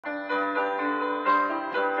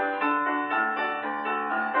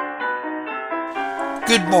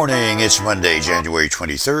Good morning. It's Monday, January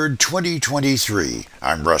 23rd, 2023.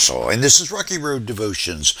 I'm Russell, and this is Rocky Road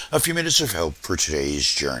Devotions, a few minutes of help for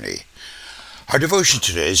today's journey. Our devotion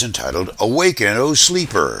today is entitled, Awaken O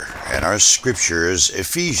Sleeper, and our scripture is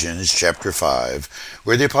Ephesians chapter 5,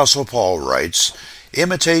 where the Apostle Paul writes,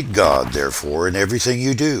 Imitate God, therefore, in everything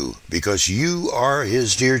you do, because you are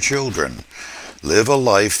His dear children. Live a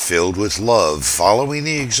life filled with love, following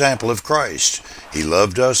the example of Christ. He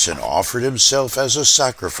loved us and offered Himself as a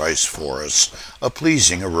sacrifice for us, a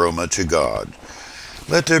pleasing aroma to God.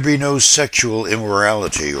 Let there be no sexual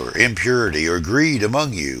immorality or impurity or greed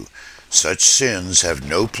among you. Such sins have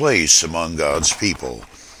no place among God's people.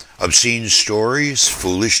 Obscene stories,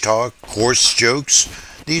 foolish talk, coarse jokes,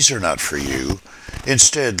 these are not for you.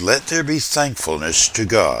 Instead, let there be thankfulness to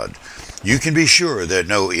God. You can be sure that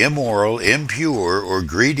no immoral, impure, or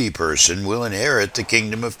greedy person will inherit the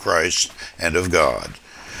kingdom of Christ and of God.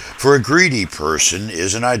 For a greedy person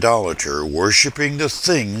is an idolater, worshiping the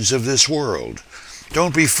things of this world.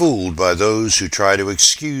 Don't be fooled by those who try to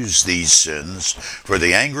excuse these sins, for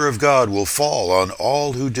the anger of God will fall on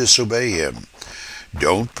all who disobey Him.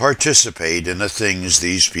 Don't participate in the things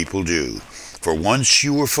these people do. For once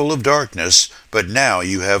you were full of darkness, but now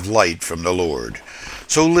you have light from the Lord.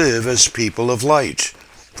 So live as people of light,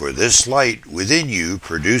 for this light within you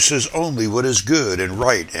produces only what is good and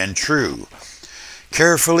right and true.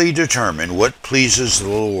 Carefully determine what pleases the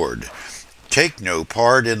Lord. Take no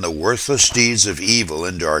part in the worthless deeds of evil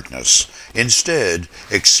and darkness. Instead,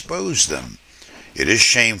 expose them. It is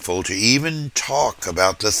shameful to even talk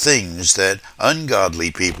about the things that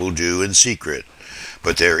ungodly people do in secret.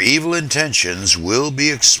 But their evil intentions will be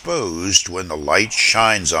exposed when the light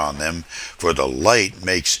shines on them, for the light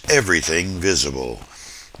makes everything visible.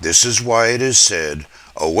 This is why it is said,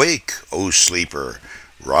 Awake, O sleeper,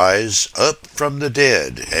 rise up from the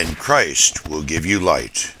dead, and Christ will give you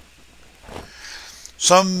light.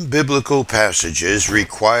 Some biblical passages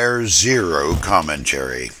require zero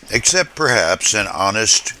commentary, except perhaps an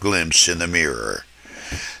honest glimpse in the mirror.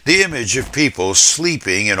 The image of people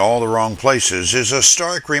sleeping in all the wrong places is a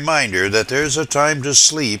stark reminder that there's a time to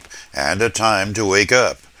sleep and a time to wake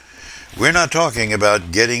up. We're not talking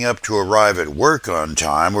about getting up to arrive at work on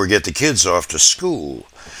time or get the kids off to school.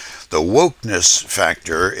 The wokeness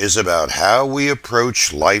factor is about how we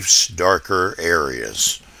approach life's darker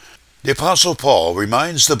areas. The Apostle Paul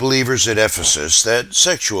reminds the believers at Ephesus that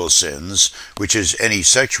sexual sins, which is any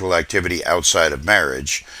sexual activity outside of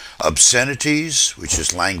marriage, obscenities, which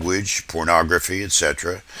is language, pornography,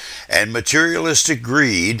 etc., and materialistic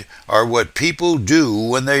greed are what people do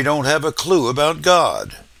when they don't have a clue about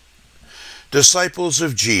God. Disciples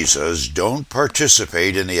of Jesus don't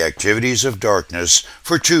participate in the activities of darkness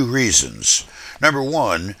for two reasons. Number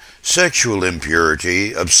one, sexual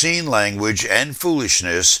impurity, obscene language, and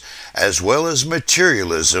foolishness, as well as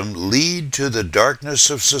materialism, lead to the darkness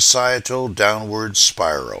of societal downward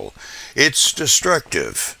spiral. It's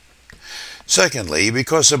destructive. Secondly,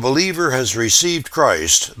 because a believer has received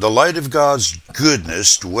Christ, the light of God's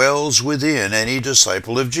goodness dwells within any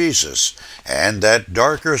disciple of Jesus, and that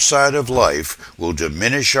darker side of life will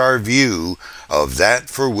diminish our view of that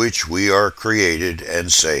for which we are created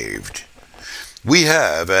and saved. We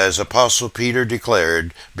have, as Apostle Peter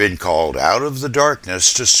declared, been called out of the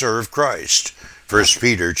darkness to serve Christ. 1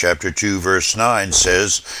 Peter chapter 2, verse 9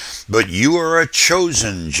 says, But you are a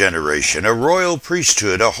chosen generation, a royal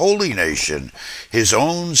priesthood, a holy nation, His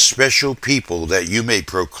own special people, that you may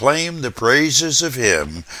proclaim the praises of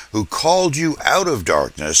Him who called you out of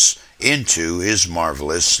darkness into His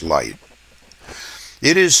marvelous light.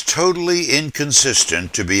 It is totally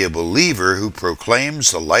inconsistent to be a believer who proclaims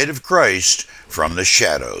the light of Christ from the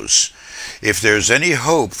shadows. If there's any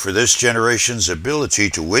hope for this generation's ability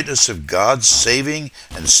to witness of God's saving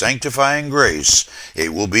and sanctifying grace,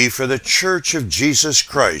 it will be for the Church of Jesus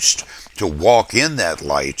Christ to walk in that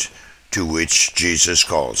light to which Jesus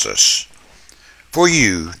calls us. For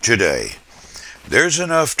you today, there's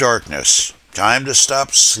enough darkness. Time to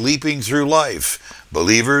stop sleeping through life.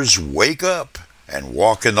 Believers, wake up and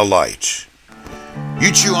walk in the light.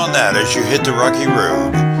 You chew on that as you hit the rocky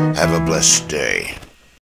road. Have a blessed day.